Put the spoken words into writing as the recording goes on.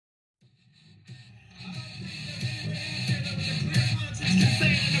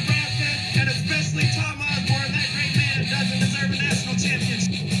This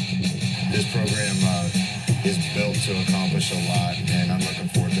program is built to accomplish a lot, and I'm looking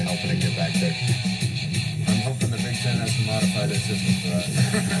forward to helping it get back there. I'm hoping the Big Ten has to modify their system for that.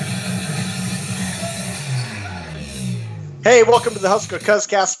 Hey, welcome to the Husker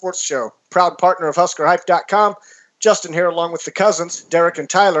Cuzcast Sports Show. Proud partner of HuskerHype.com. Justin here along with the cousins, Derek and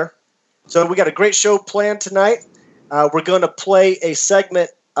Tyler. So we got a great show planned tonight. We're going to play a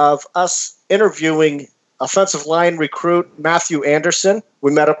segment of us interviewing offensive line recruit Matthew Anderson.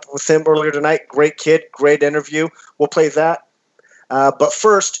 We met up with him earlier tonight. Great kid, great interview. We'll play that. But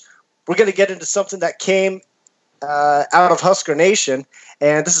first, we're going to get into something that came out of Husker Nation.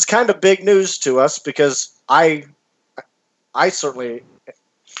 And this is kind of big news to us because I certainly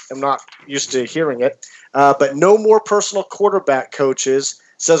am not used to hearing it. But no more personal quarterback coaches,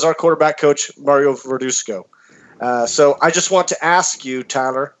 says our quarterback coach, Mario Verduzco. So I just want to ask you,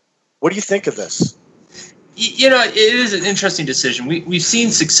 Tyler, what do you think of this? You know, it is an interesting decision. We've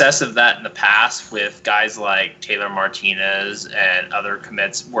seen success of that in the past with guys like Taylor Martinez and other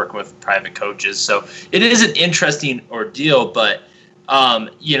commits working with private coaches. So it is an interesting ordeal, but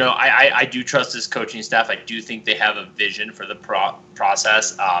you know, I do trust this coaching staff. I do think they have a vision for the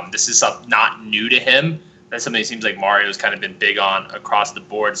process. This is not new to him. That's something it seems like Mario's kind of been big on across the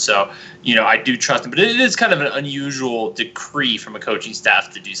board. So, you know, I do trust him. But it is kind of an unusual decree from a coaching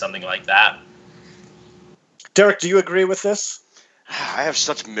staff to do something like that. Derek, do you agree with this? I have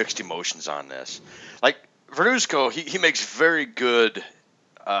such mixed emotions on this. Like, Verduzco, he makes very good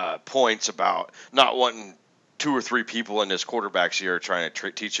points about not wanting 2 or 3 people in his quarterback's ear trying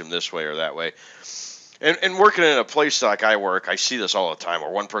to teach him this way or that way. And working in a place like I work, I see this all the time where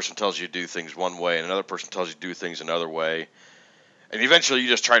one person tells you to do things one way and another person tells you to do things another way. And eventually you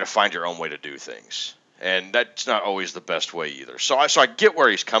just try to find your own way to do things. And that's not always the best way either. So I get where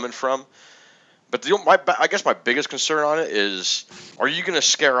he's coming from. But I guess my biggest concern on it is, are you going to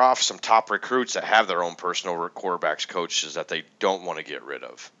scare off some top recruits that have their own personal quarterbacks coaches that they don't want to get rid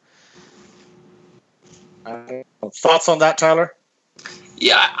of? Thoughts on that, Tyler?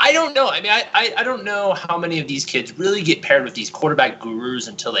 Yeah, I don't know. I mean, I don't know how many of these kids really get paired with these quarterback gurus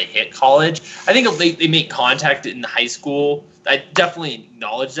until they hit college. I think if they make contact in high school, I definitely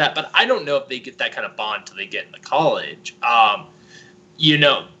acknowledge that. But I don't know if they get that kind of bond until they get into college. You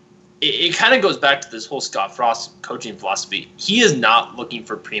know, it kind of goes back to this whole Scott Frost coaching philosophy. He is not looking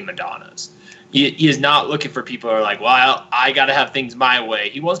for prima donnas. He is not looking for people who are like, well, I got to have things my way.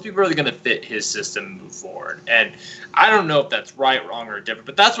 He wants people really going to fit his system and move forward. And I don't know if that's right, wrong, or different,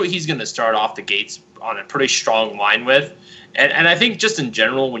 but that's what he's going to start off the gates on a pretty strong line with. And I think just in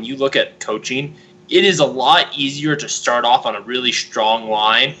general, when you look at coaching, it is a lot easier to start off on a really strong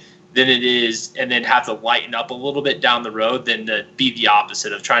line than it is, and then have to lighten up a little bit down the road than to be the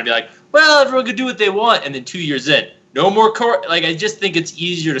opposite of trying to be like, well, everyone can do what they want, and then 2 years in, no more like, I just think it's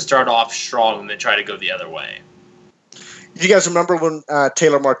easier to start off strong than try to go the other way. You guys remember when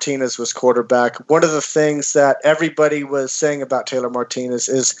Taylor Martinez was quarterback? One of the things that everybody was saying about Taylor Martinez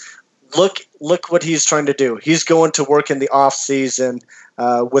is, look what he's trying to do. He's going to work in the off season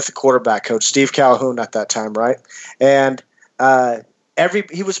with the quarterback coach, Steve Calhoun at that time, right? And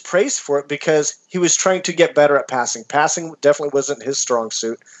he was praised for it because he was trying to get better at passing. Passing definitely wasn't his strong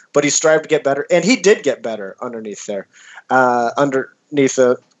suit, but he strived to get better, and he did get better underneath a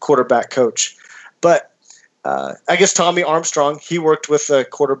quarterback coach. But I guess Tommy Armstrong, he worked with a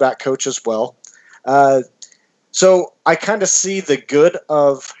quarterback coach as well. So I kind of see the good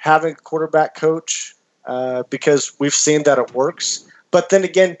of having a quarterback coach because we've seen that it works. But then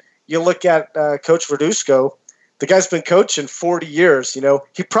again, you look at Coach Verduzco. The guy's been coaching 40 years. You know,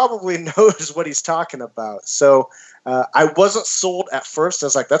 he probably knows what he's talking about. So I wasn't sold at first. I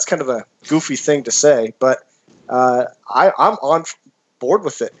was like, that's kind of a goofy thing to say, but I'm on board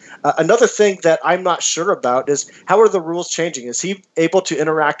with it. Another thing that I'm not sure about is, how are the rules changing? Is he able to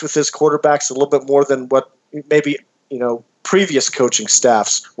interact with his quarterbacks a little bit more than what maybe, you know, previous coaching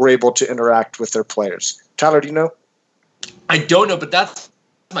staffs were able to interact with their players? Tyler, do you know? I don't know, but that's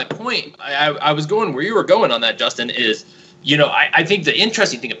my point. I was going where you were going on that, Justin, is, you know, I think the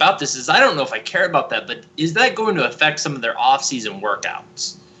interesting thing about this is I don't know if I care about that, but is that going to affect some of their off-season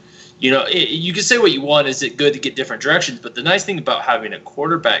workouts? You know, you can say what you want. Is it good to get different directions? But the nice thing about having a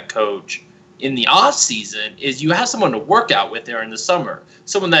quarterback coach in the off-season is you have someone to work out with there in the summer,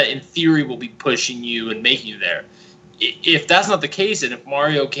 someone that in theory will be pushing you and making you there. If that's not the case, and if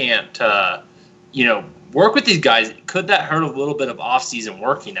Mario can't, you know, work with these guys, could that hurt a little bit of off-season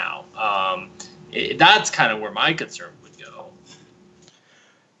working out? That's kind of where my concern would go.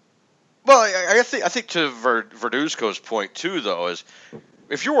 Well, I think to Verduzco's point too, though, is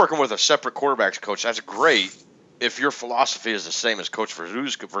if you're working with a separate quarterbacks coach, that's great. If your philosophy is the same as Coach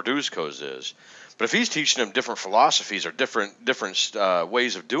Verduzco's is, but if he's teaching them different philosophies or different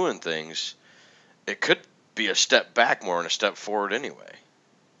ways of doing things, it could be a step back more than a step forward anyway.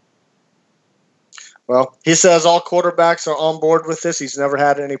 Well, he says all quarterbacks are on board with this. He's never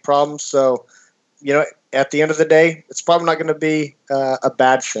had any problems. So, at the end of the day, it's probably not going to be a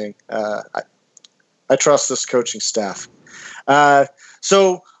bad thing. I trust this coaching staff.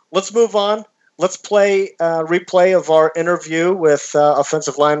 So let's move on. Let's play replay of our interview with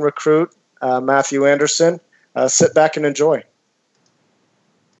offensive line recruit Matthew Anderson. Sit back and enjoy.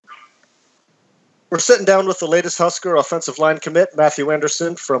 We're sitting down with the latest Husker offensive line commit, Matthew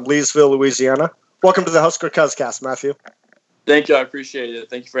Anderson from Leesville, Louisiana. Welcome to the Husker Cuzcast, Matthew. Thank you. I appreciate it.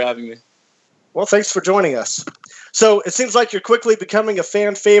 Thank you for having me. Well, thanks for joining us. So it seems like you're quickly becoming a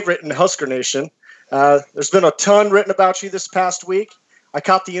fan favorite in Husker Nation. There's been a ton written about you this past week. I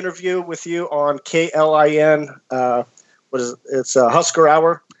caught the interview with you on KLIN. It's Husker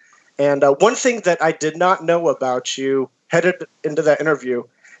Hour. And one thing that I did not know about you headed into that interview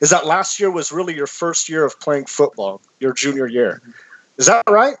is that last year was really your first year of playing football, your junior year. Is that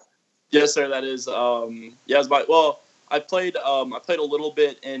right? Yes, sir. That is. I played a little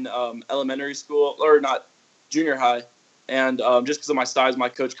bit in elementary school, or not, junior high, and just because of my size, my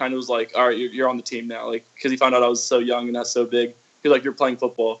coach kind of was like, "All right, you're on the team now," like because he found out I was so young and not so big. He was like, "You're playing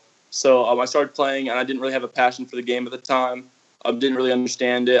football." So I started playing, and I didn't really have a passion for the game at the time. Didn't really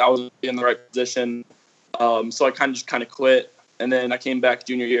understand it. I wasn't in the right position, so I kind of quit, and then I came back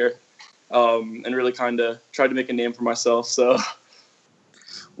junior year, and really kind of tried to make a name for myself. So.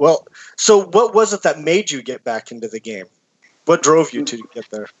 Well, so what was it that made you get back into the game? What drove you to get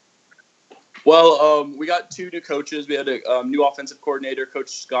there? Well, we got two new coaches. We had a new offensive coordinator, Coach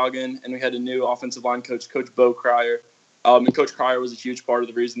Scoggin, and we had a new offensive line coach, Coach Bo Cryer. And Coach Cryer was a huge part of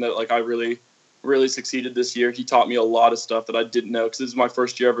the reason that I really, really succeeded this year. He taught me a lot of stuff that I didn't know because this is my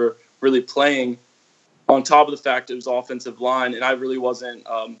first year ever really playing. On top of the fact it was offensive line, and I really wasn't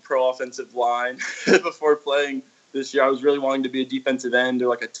pro offensive line before playing. This year, I was really wanting to be a defensive end or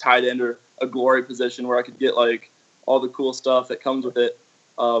like a tight end or a glory position where I could get all the cool stuff that comes with it.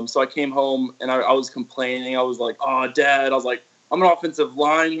 So I came home and I was complaining. I was like, "Oh, Dad," I was like, "I'm an offensive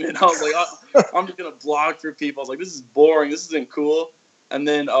lineman." I was like, "I'm just gonna block for people." I was like, "This is boring. This isn't cool." And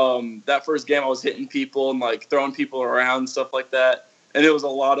then that first game, I was hitting people and throwing people around and stuff like that, and it was a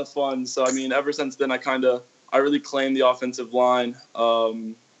lot of fun. So I mean, ever since then, I really claimed the offensive line.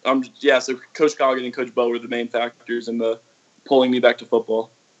 So Coach Goggin and Coach Bo were the main factors in the pulling me back to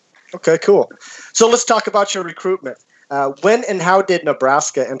football. Okay, cool. So let's talk about your recruitment. When and how did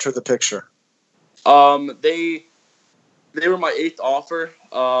Nebraska enter the picture? They were my 8th offer.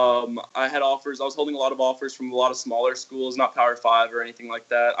 I had offers. I was holding a lot of offers from a lot of smaller schools, not Power 5 or anything like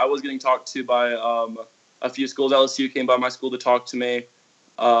that. I was getting talked to by a few schools. LSU came by my school to talk to me.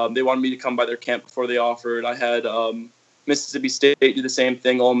 They wanted me to come by their camp before they offered. I had Mississippi State do the same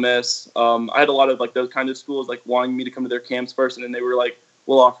thing, Ole Miss. I had a lot of those kind of schools wanting me to come to their camps first, and then they were like,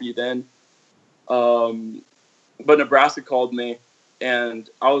 "We'll offer you then." But Nebraska called me, and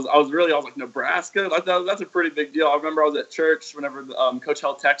I was like, "Nebraska? That's a pretty big deal." I remember I was at church whenever Coach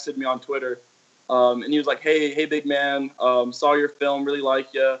Hell texted me on Twitter, and he was like, "Hey, big man, saw your film, really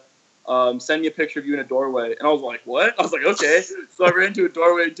like you. Send me a picture of you in a doorway." And I was like, "What?" I was like, "Okay." So I ran to a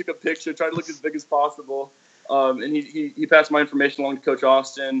doorway and took a picture, tried to look as big as possible. And he passed my information along to Coach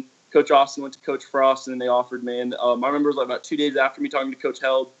Austin. Coach Austin went to Coach Frost, and then they offered me. And I remember it was about 2 days after me talking to Coach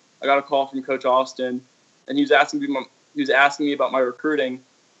Held, I got a call from Coach Austin, and he was asking me about my recruiting.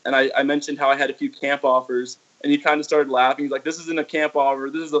 And I mentioned how I had a few camp offers, and he kind of started laughing. He's like, "This isn't a camp offer.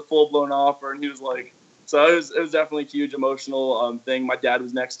 This is a full-blown offer." And he was like, so it was definitely a huge emotional thing. My dad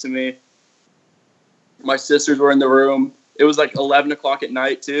was next to me. My sisters were in the room. It was 11 o'clock at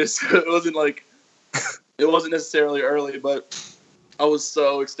night too, so it wasn't necessarily early, but I was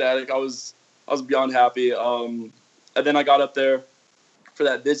so ecstatic. I was beyond happy. And then I got up there for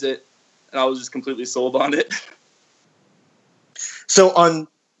that visit, and I was just completely sold on it. So on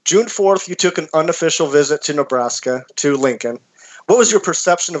June 4th, you took an unofficial visit to Nebraska, to Lincoln. What was your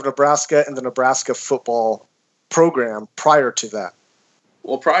perception of Nebraska and the Nebraska football program prior to that?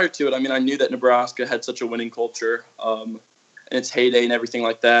 Well, prior to it, I knew that Nebraska had such a winning culture in its heyday and everything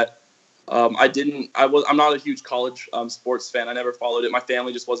like that. I'm not a huge college sports fan. I never followed it. My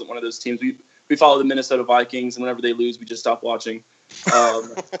family just wasn't one of those teams. We follow the Minnesota Vikings, and whenever they lose, we just stop watching.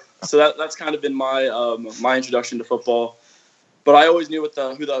 So that's kind of been my my introduction to football. But I always knew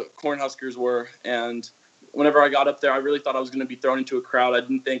who the Cornhuskers were, and whenever I got up there, I really thought I was going to be thrown into a crowd. I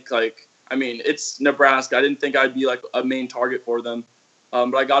didn't think it's Nebraska. I didn't think I'd be a main target for them.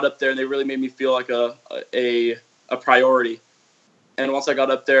 But I got up there and they really made me feel like a priority. And once I got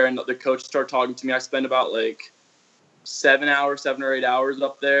up there and the coach started talking to me, I spent about like 7 or 8 hours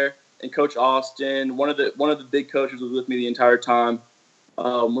up there. And Coach Austin, one of the big coaches, was with me the entire time,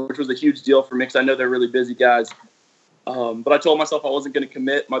 which was a huge deal for me because I know they're really busy guys. But I told myself I wasn't going to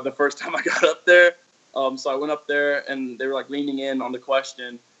commit the first time I got up there. So I went up there and they were like leaning in on the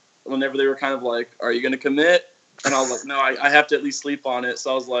question whenever they were kind of like, "Are you going to commit?" And I was like, "No, I have to at least sleep on it."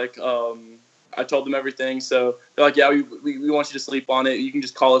 So I was like, I told them everything. So they're like, "Yeah, we want you to sleep on it. You can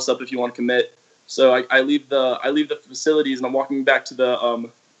just call us up if you want to commit." So I leave the facilities and I'm walking back to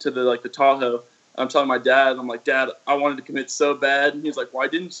the Tahoe. I'm telling my dad, I'm like, "Dad, I wanted to commit so bad." And he's like, "Why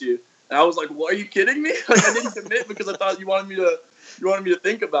didn't you?" And I was like, "What, are you kidding me? Like, I didn't commit because I thought you wanted me to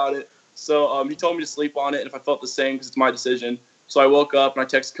think about it." So he told me to sleep on it, and if I felt the same, because it's my decision. So I woke up and I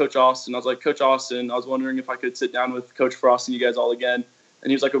texted Coach Austin. I was like, "Coach Austin, I was wondering if I could sit down with Coach Frost and you guys all again." And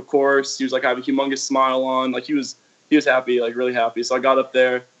he was like, "Of course." He was like, I have a humongous smile on. Like he was happy, like really happy. So I got up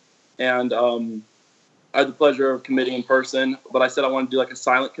there, and I had the pleasure of committing in person. But I said I wanted to do like a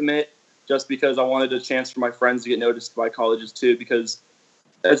silent commit, just because I wanted a chance for my friends to get noticed by colleges too, because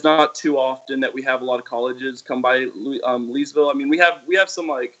it's not too often that we have a lot of colleges come by Leesville. I mean, we have some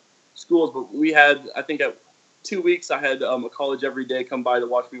like schools, but we had, I think at 2 weeks, I had a college every day come by to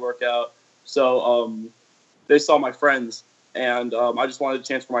watch me work out. So they saw my friends, and I just wanted a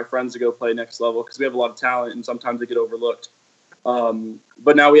chance for my friends to go play next level because we have a lot of talent, and sometimes they get overlooked.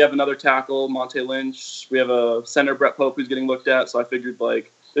 But now we have another tackle, Monte Lynch. We have a center, Brett Pope, who's getting looked at. So I figured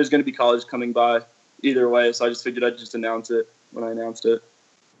like there's going to be college coming by either way. So I just figured I'd just announce it when I announced it.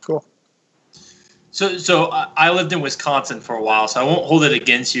 Cool. So I lived in Wisconsin for a while, so I won't hold it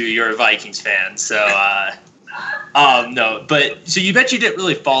against you. You're a Vikings fan, so no. But so you bet you didn't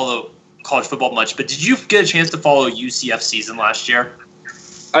really follow college football much, but did you get a chance to follow UCF season last year?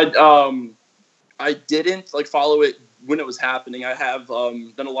 I didn't like follow it when it was happening. I have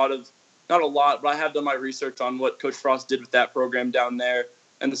done not a lot, but I have done my research on what Coach Frost did with that program down there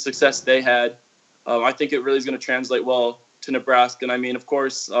and the success they had. I think it really is going to translate well to Nebraska. And I mean, of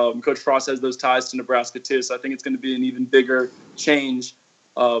course, Coach Frost has those ties to Nebraska too. So I think it's going to be an even bigger change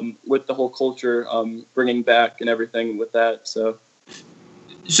with the whole culture bringing back and everything with that. So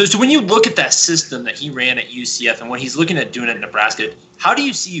when you look at that system that he ran at UCF and what he's looking at doing at Nebraska, how do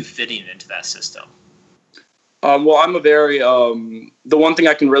you see you fitting into that system? Well, I'm a very the one thing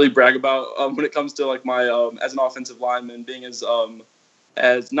I can really brag about when it comes to like my as an offensive lineman, being as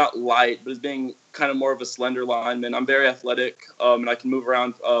not light, but as being kind of more of a slender lineman. I'm very athletic, and I can move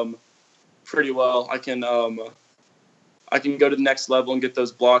around pretty well. I can go to the next level and get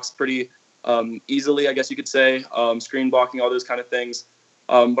those blocks pretty easily, I guess you could say, screen blocking, all those kind of things.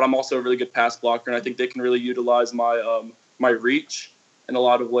 But I'm also a really good pass blocker, and I think they can really utilize my my reach in a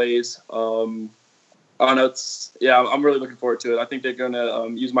lot of ways. I don't know. I'm really looking forward to it. I think they're going to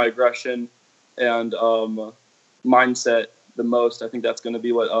use my aggression and mindset the most. I think that's going to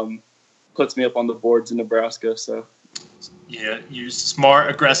be what puts me up on the boards in Nebraska. So, yeah, you're smart,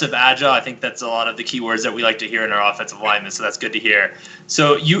 aggressive, agile. I think that's a lot of the key words that we like to hear in our offensive linemen. So that's good to hear.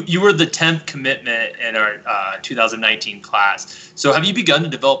 So you were the 10th commitment in our 2019 class. So have you begun to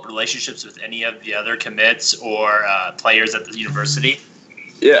develop relationships with any of the other commits or players at the university?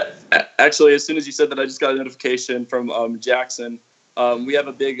 Yeah, actually, as soon as you said that, I just got a notification from Jackson. We have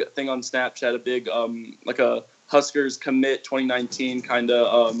a big thing on Snapchat, a big like a Huskers commit 2019 kind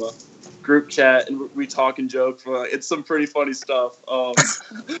of group chat, and we talk and joke. It's some pretty funny stuff.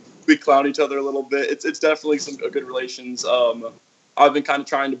 We clown each other a little bit. It's definitely some good relations. I've been kind of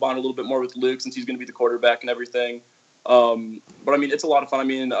trying to bond a little bit more with Luke since he's going to be the quarterback and everything. But I mean, it's a lot of fun. I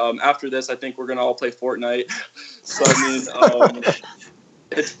mean, after this, I think we're going to all play Fortnite. So I mean.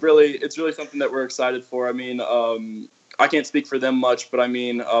 It's really something that we're excited for. I mean, I can't speak for them much, but I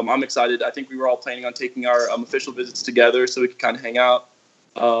mean, I'm excited. I think we were all planning on taking our official visits together so we could kind of hang out.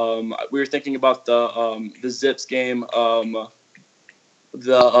 We were thinking about the Zips game,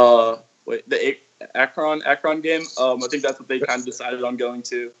 the Akron game. I think that's what they kind of decided on going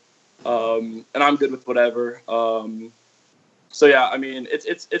to, and I'm good with whatever. So yeah, I mean,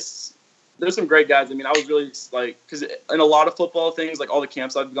 it's. There's some great guys. I mean, I was really like, because in a lot of football things, like all the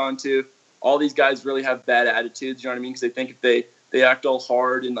camps I've gone to, all these guys really have bad attitudes. You know what I mean? Because they think if they act all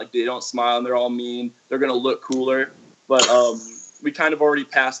hard and like they don't smile and they're all mean, they're gonna look cooler. But we kind of already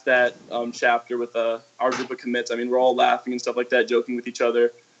passed that chapter with our group of commits. I mean, we're all laughing and stuff like that, joking with each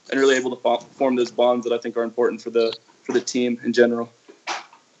other, and really able to form those bonds that I think are important for the team in general.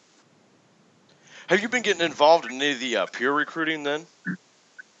 Have you been getting involved in any of the peer recruiting then?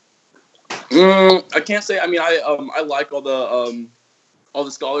 I can't say. I mean, I like all the all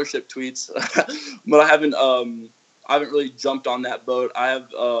the scholarship tweets, but I haven't really jumped on that boat. I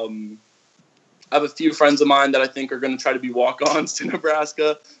have a few friends of mine that I think are going to try to be walk-ons to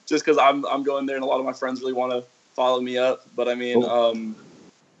Nebraska, just because I'm going there, and a lot of my friends really want to follow me up. But I mean,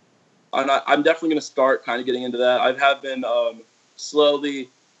 I'm definitely going to start kind of getting into that. I have been slowly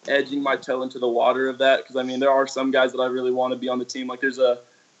edging my toe into the water of that, because I mean, there are some guys that I really want to be on the team. Like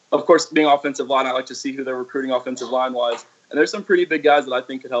of course, being offensive line, I like to see who they're recruiting offensive line-wise. And there's some pretty big guys that I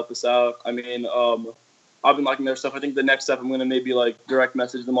think could help us out. I mean, I've been liking their stuff. I think the next step, I'm going to maybe like direct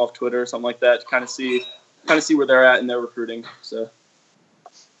message them off Twitter or something like that to kind of see where they're at in their recruiting. So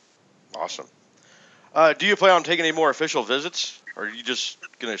awesome. Do you plan on taking any more official visits, or are you just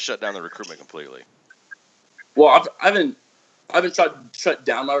going to shut down the recruitment completely? Well, I haven't shut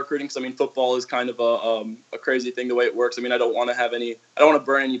down my recruiting, because I mean, football is kind of a crazy thing the way it works. I mean, I don't want to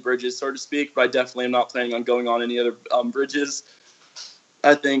burn any bridges, so to speak, but I definitely am not planning on going on any other bridges.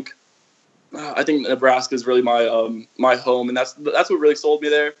 I think Nebraska is really my home, and that's what really sold me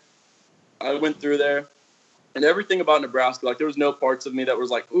there. I went through there, and everything about Nebraska, like there was no parts of me that was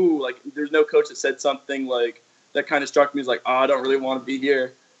like, ooh, like there's no coach that said something like that kind of struck me as like, I don't really want to be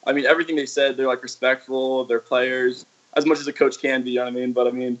here. I mean, everything they said, they're like respectful of their players as much as a coach can be. You know what I mean? But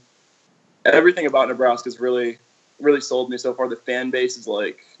I mean, everything about Nebraska has really, really sold me so far. The fan base is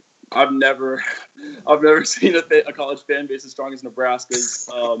like, I've never seen a college fan base as strong as Nebraska's.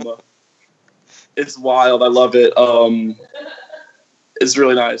 It's wild. I love it. It's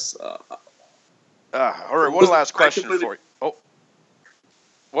really nice. All right. One last question for you. Oh,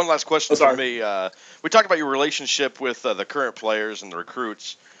 one last question for me. We talked about your relationship with the current players and the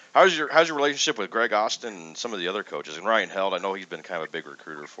recruits. How's your relationship with Greg Austin and some of the other coaches? And Ryan Held, I know he's been kind of a big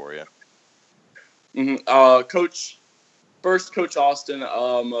recruiter for you. Mm-hmm. Coach Austin.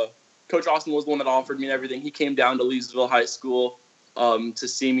 Coach Austin was the one that offered me everything. He came down to Leesville High School to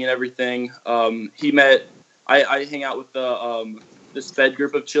see me and everything. I hang out with this Fed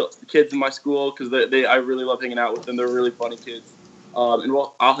group of kids in my school, because I really love hanging out with them. They're really funny kids. And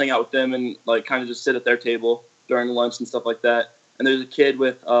I'll hang out with them and like kind of just sit at their table during lunch and stuff like that. And there's a kid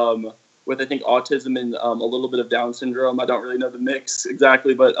with I think autism and a little bit of Down syndrome. I don't really know the mix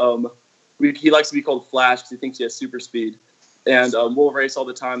exactly, but he likes to be called Flash because he thinks he has super speed. And we'll race all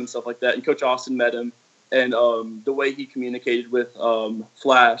the time and stuff like that. And Coach Austin met him, and the way he communicated with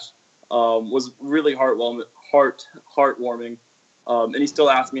Flash was really heartwarming. And he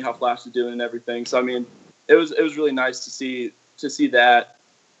still asked me how Flash is doing and everything. So I mean, it was really nice to see that.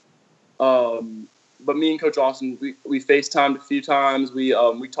 But me and Coach Austin, we FaceTimed a few times. We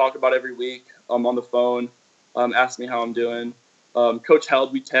talk about every week on the phone. Ask me how I'm doing. Coach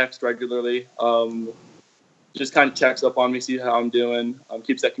Held, we text regularly. Just kind of checks up on me, see how I'm doing.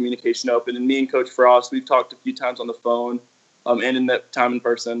 Keeps that communication open. And me and Coach Frost, we've talked a few times on the phone and in that time in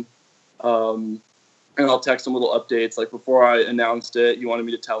person. And I'll text him little updates. Like before I announced it, he wanted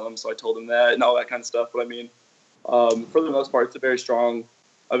me to tell him, so I told him that and all that kind of stuff. But I mean, for the most part, it's a very strong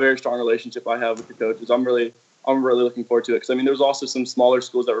relationship I have with the coaches. I'm really looking forward to it, because I mean, there was also some smaller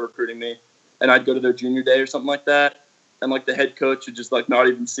schools that were recruiting me, and I'd go to their junior day or something like that, and like the head coach would just like not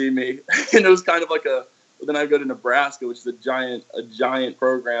even see me, and it was kind of like then I'd go to Nebraska, which is a giant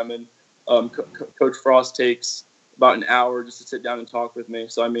program, and Coach Frost takes about an hour just to sit down and talk with me.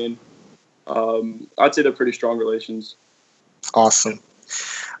 So I mean, I'd say they're pretty strong relations. Awesome.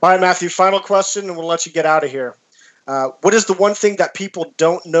 All right, Matthew, final question, and we'll let you get out of here. What is the one thing that people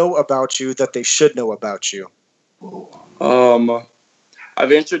don't know about you that they should know about you?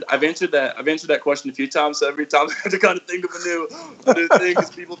 I've answered that question a few times. So every time I have to kind of think of a new thing, because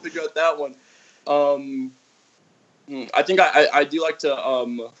people figure out that one. I think I do like to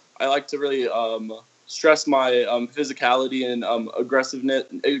I like to really stress my physicality and aggressive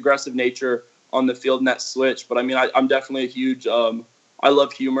nature on the field in that switch. But I mean, I'm definitely a huge I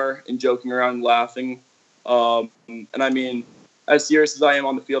love humor and joking around and laughing. And I mean, as serious as I am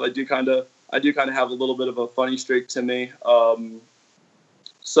on the field, I do kind of have a little bit of a funny streak to me.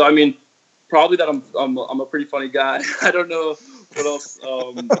 So I mean, probably that I'm a pretty funny guy. I don't know what else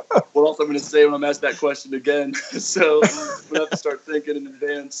I'm going to say when I'm asked that question again. So I'm gonna have to start thinking in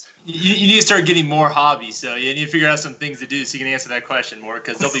advance. You need to start getting more hobbies. So you need to figure out some things to do so you can answer that question more,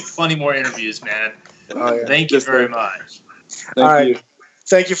 because there'll be plenty more interviews, man. Oh, yeah. Thank you very much. Thank you.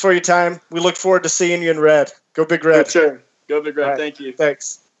 Thank you for your time. We look forward to seeing you in red. Go Big Red. For sure. Go Big Red. Right. Thank you.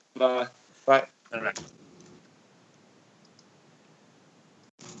 Thanks. Bye. Bye. All right.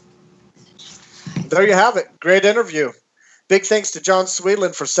 There you have it. Great interview. Big thanks to John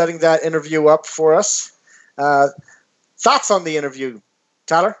Sweetland for setting that interview up for us. Thoughts on the interview,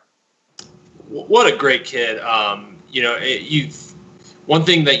 Tyler? What a great kid. one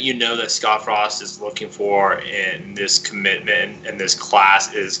thing that that Scott Frost is looking for in this commitment and this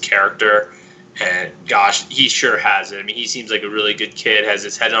class is character. And gosh, he sure has it. I mean, he seems like a really good kid, has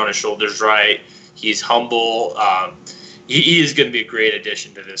his head on his shoulders right. He's humble. He is going to be a great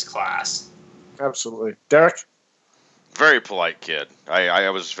addition to this class. Absolutely. Derek? Very polite kid. I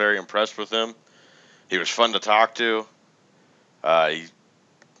was very impressed with him. He was fun to talk to. He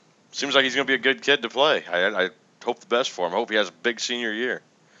seems like he's going to be a good kid to play. I hope the best for him. I hope he has a big senior year.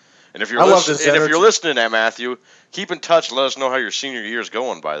 And if you're listening to Matthew, keep in touch. Let us know how your senior year is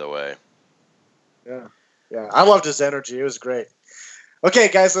going, by the way. Yeah. I loved his energy. It was great. Okay,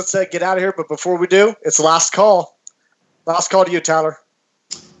 guys, let's get out of here. But before we do, it's last call. Last call to you, Tyler.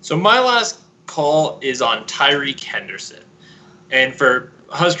 So my last call is on Tyreek Henderson. And for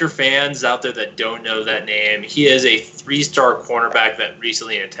Husker fans out there that don't know that name, he is a 3-star cornerback that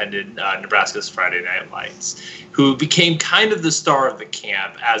recently attended Nebraska's Friday Night Lights, who became kind of the star of the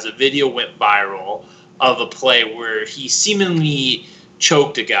camp as a video went viral of a play where he seemingly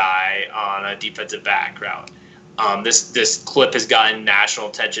choked a guy on a defensive back route. This clip has gotten national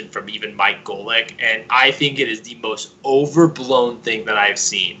attention from even Mike Golick, and I think it is the most overblown thing that I've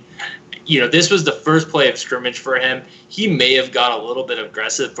seen. This was the first play of scrimmage for him. He may have got a little bit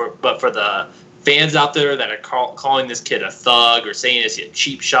aggressive, but for the fans out there that are calling this kid a thug or saying it's a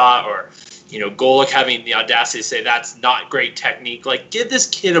cheap shot, or Golick having the audacity to say that's not great technique, like, give this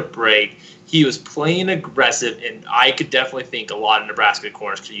kid a break. He was playing aggressive, and I could definitely think a lot of Nebraska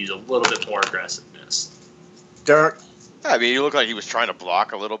corners could use a little bit more aggressiveness. Derek? I mean, he looked like he was trying to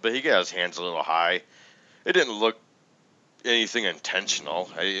block a little bit. He got his hands a little high. It didn't look anything intentional.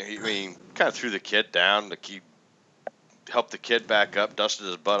 I mean, kind of threw the kid down to help the kid back up, dusted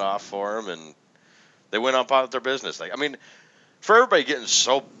his butt off for him, and they went on about their business. For everybody getting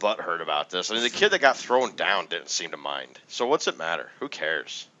so butthurt about this, the kid that got thrown down didn't seem to mind. So what's it matter? Who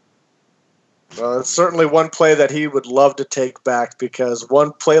cares? Well, it's certainly one play that he would love to take back, because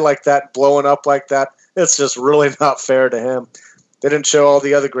one play like that, blowing up like that, it's just really not fair to him. They didn't show all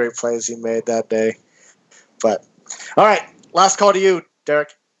the other great plays he made that day. But, all right, last call to you,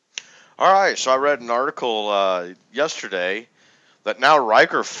 Derek. All right, so I read an article yesterday that now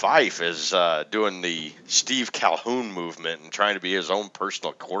Riker Fife is doing the Steve Calhoun movement and trying to be his own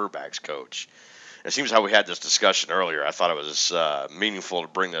personal quarterbacks coach. It seems how we had this discussion earlier. I thought it was meaningful to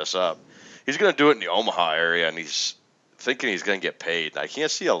bring this up. He's going to do it in the Omaha area, and he's thinking he's going to get paid. I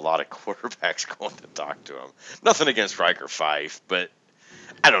can't see a lot of quarterbacks going to talk to him. Nothing against Riker Fife, but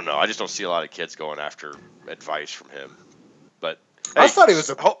I don't know. I just don't see a lot of kids going after advice from him. But hey, I thought he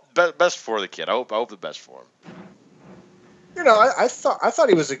was best for the kid. I hope the best for him. I thought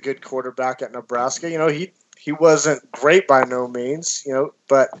he was a good quarterback at Nebraska. He wasn't great by no means.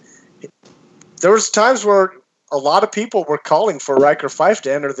 But there was times where a lot of people were calling for Riker Fife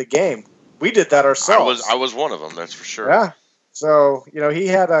to enter the game. We did that ourselves. I was one of them, that's for sure. Yeah. So, he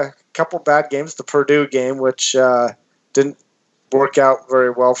had a couple bad games, the Purdue game, which didn't work out very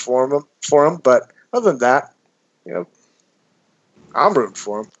well for him. But other than that, I'm rooting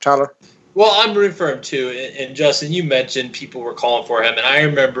for him. Tyler? Well, I'm rooting for him too. And Justin, you mentioned people were calling for him, and I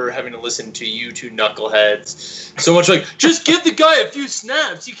remember having to listen to you two knuckleheads so much like, just give the guy a few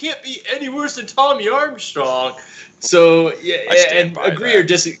snaps. You can't be any worse than Tommy Armstrong. So, yeah, and agree or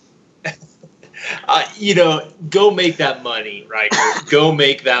disagree. Go make that money, Riker. Go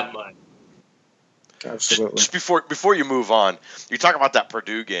make that money. Absolutely. Just before you move on, you talk about that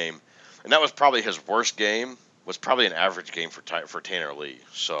Purdue game, and that was probably his worst game. Was probably an average game for Tanner Lee.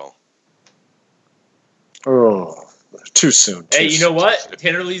 So. Oh, too soon. Hey, you know what?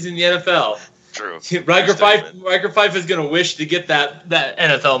 Tanner Lee's in the NFL. True. Riker Fife is going to wish to get that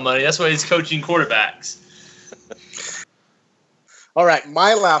NFL money. That's why he's coaching quarterbacks. All right,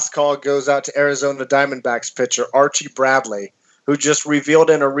 my last call goes out to Arizona Diamondbacks pitcher Archie Bradley, who just revealed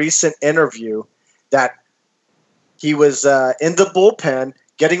in a recent interview that he was in the bullpen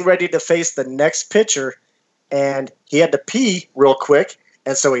getting ready to face the next pitcher, and he had to pee real quick,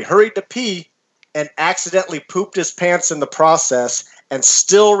 and so he hurried to pee and accidentally pooped his pants in the process, and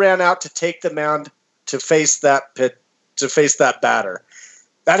still ran out to take the mound to face that batter.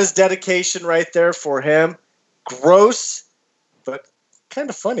 That is dedication right there for him. Gross, but kind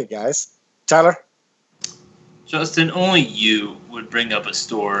of funny, guys. Tyler? Justin, only you would bring up a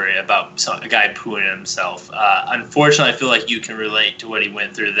story about a guy pooing himself. Unfortunately, I feel like you can relate to what he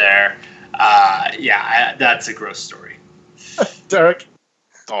went through there. That's a gross story. Derek?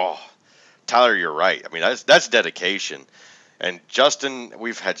 Oh, Tyler, you're right. I mean, that's dedication. And Justin,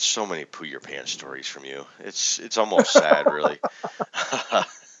 we've had so many poo your pants stories from you. It's almost sad, really.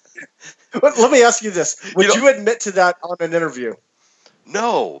 Let me ask you this: would you admit to that on an interview?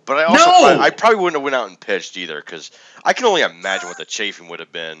 No, but I probably wouldn't have went out and pitched either because I can only imagine what the chafing would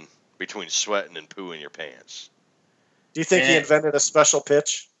have been between sweating and poo in your pants. Do you think he invented a special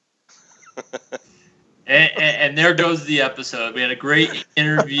pitch? And there goes the episode. We had a great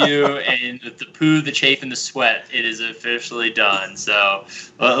interview, and with the poo, the chafe, and the sweat, it is officially done. So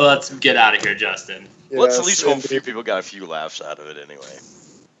let's get out of here, Justin. Let's at least hope a few people got a few laughs out of it anyway.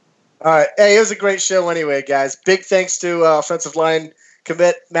 All right. Hey, it was a great show anyway, guys. Big thanks to offensive line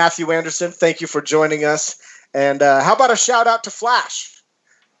commit Matthew Anderson. Thank you for joining us. And how about a shout out to Flash?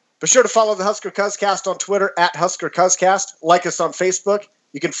 Be sure to follow the Husker Cuzcast on Twitter at Husker Cuzcast. Like us on Facebook.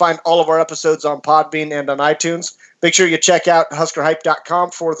 You can find all of our episodes on Podbean and on iTunes. Make sure you check out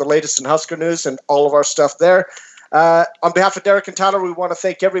HuskerHype.com for the latest in Husker news and all of our stuff there. On behalf of Derek and Tyler, we want to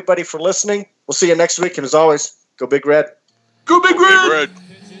thank everybody for listening. We'll see you next week. And as always, go Big Red. Go Big Red! Big Red.